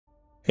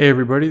Hey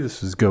everybody,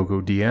 this is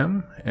GoGo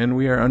DM, and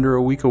we are under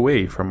a week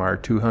away from our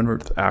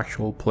 200th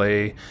actual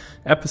play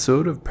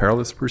episode of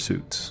Perilous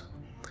Pursuits.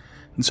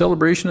 In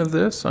celebration of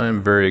this, I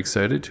am very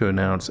excited to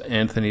announce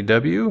Anthony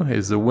W.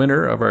 is the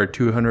winner of our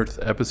 200th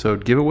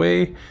episode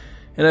giveaway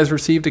and has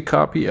received a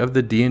copy of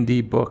the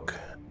D&D book,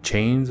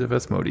 Chains of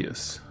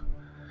Asmodeus.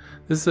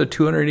 This is a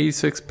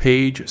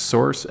 286-page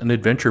source and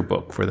adventure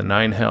book for the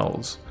Nine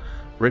Hells,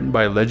 written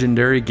by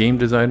legendary game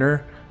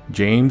designer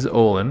James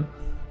Ohlen,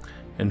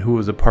 and who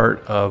was a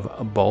part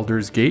of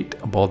Baldur's Gate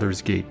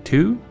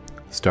 2,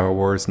 Star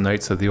Wars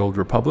Knights of the Old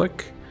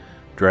Republic,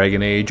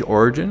 Dragon Age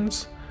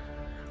Origins,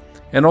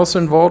 and also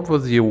involved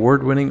with the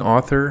award-winning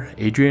author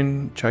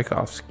Adrian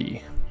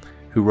Tchaikovsky,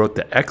 who wrote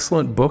the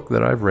excellent book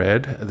that I've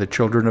read, The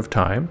Children of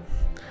Time.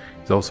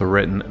 He's also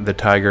written The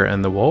Tiger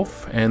and the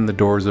Wolf and The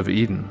Doors of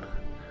Eden.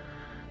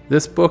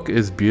 This book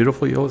is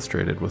beautifully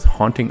illustrated with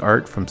haunting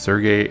art from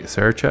Sergei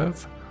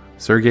Sarichev,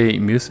 Sergey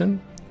Musin,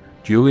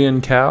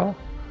 Julian Calle,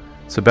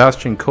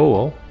 Sebastion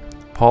Kowol,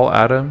 Paul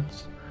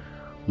Adams,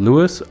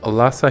 Louis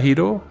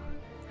Lasahido,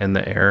 and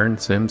the Aaron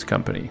Sims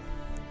Company.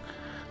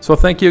 So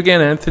thank you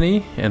again,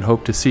 Anthony, and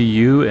hope to see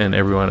you and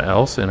everyone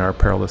else in our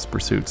Perilous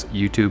Pursuits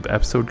YouTube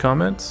episode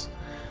comments.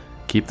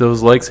 Keep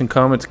those likes and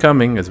comments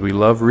coming, as we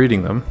love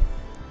reading them.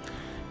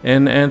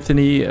 And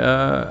Anthony,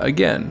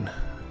 again,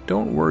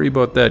 don't worry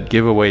about that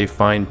giveaway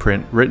fine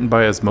print written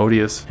by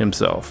Asmodeus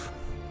himself.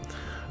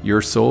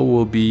 Your soul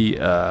will be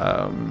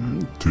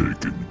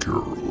taken care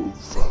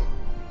of.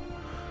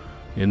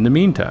 In the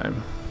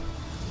meantime,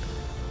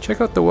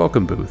 check out the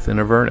welcome booth in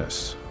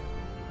Avernus.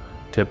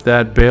 Tip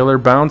that Baylor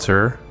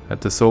bouncer at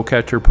the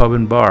Soulcatcher Pub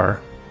and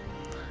Bar,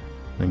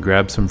 then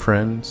grab some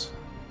friends,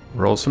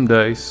 roll some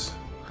dice,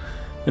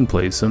 and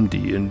play some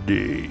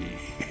D&D.